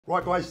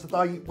Right guys,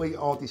 today we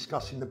are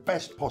discussing the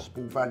best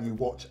possible value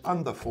watch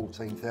under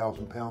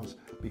 £14,000.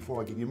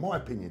 Before I give you my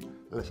opinion,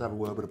 let's have a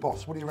word with the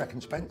boss. What do you reckon,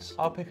 Spence?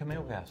 I'll pick a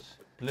Milgauss.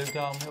 Blue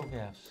Dial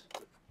Milgauss.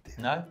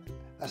 No?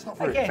 That's not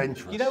very Again,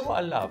 adventurous. you know what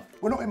I love?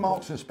 We're not in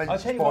Marks and Spencer's I'll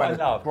tell you what I buying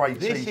a love. great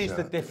This t-shirt. is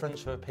the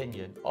difference of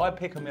opinion. I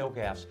pick a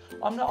Milgauss.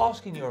 I'm not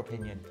asking your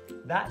opinion.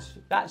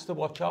 That's the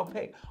watch I'll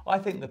pick. I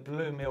think the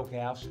blue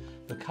Milgauss,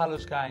 the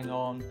colours going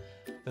on,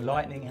 the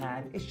lightning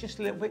hand, it's just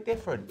a little bit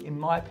different, in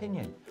my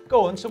opinion.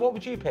 Go on, so what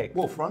would you pick?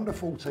 Well, for under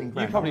 14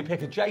 grand... You'd probably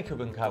pick a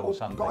Jacob & Co or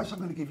something. Guys, I'm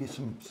going to give you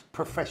some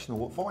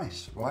professional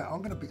advice, right?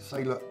 I'm going to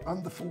say, look,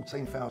 under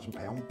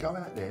 £14,000, go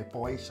out there,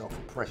 buy yourself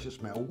a precious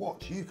metal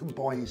watch. You can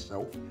buy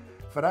yourself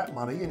for that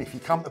money, and if you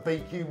come to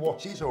BQ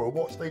Watches or a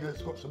watch dealer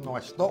that's got some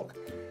nice stock,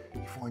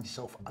 you find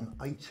yourself an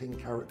 18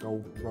 karat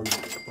gold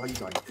Rolex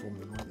Day-Date from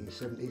the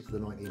 1970s to the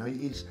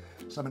 1980s.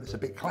 Something that's a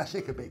bit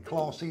classic, a bit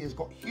classy, has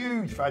got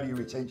huge value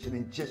retention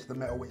in just the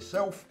metal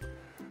itself.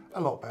 A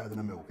lot better than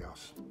a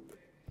Milgauss.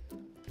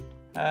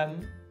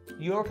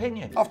 Your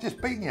opinion? I've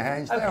just beaten your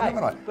hands down,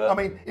 haven't I? I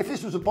mean, if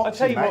this was a I'll tell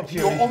boxing you what, match,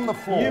 you're on the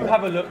floor. You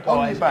have a look,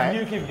 guys, back. and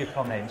you give your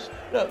comments.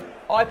 Look,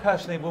 I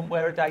personally wouldn't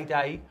wear a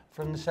Day-Date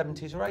from the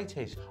 70s or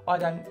 80s. I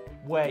don't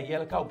wear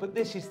yellow gold, but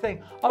this is the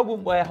thing. I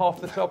wouldn't wear half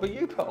the cobber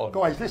you put on.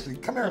 Guys, listen,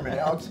 come here a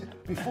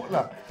minute. Before,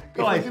 look,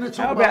 guys, if we're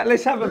talk how about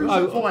let's have a whose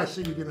vote. advice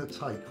are you going to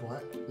take,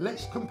 right?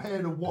 Let's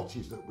compare the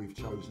watches that we've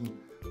chosen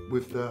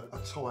with the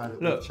attire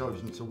that we've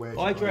chosen to wear.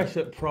 I dress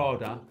at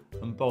Prada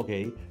and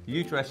Boggy.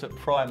 You dress at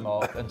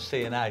Primark and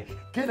C&A.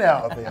 Get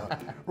out of here.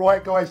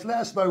 Right, guys, let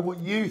us know what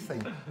you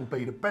think will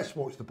be the best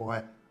watch to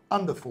buy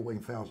under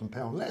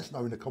 £14,000. Let us know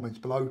in the comments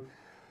below.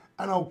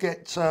 And I'll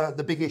get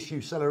the big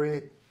issue seller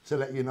here to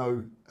let you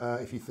know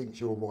if he thinks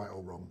you're right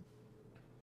or wrong.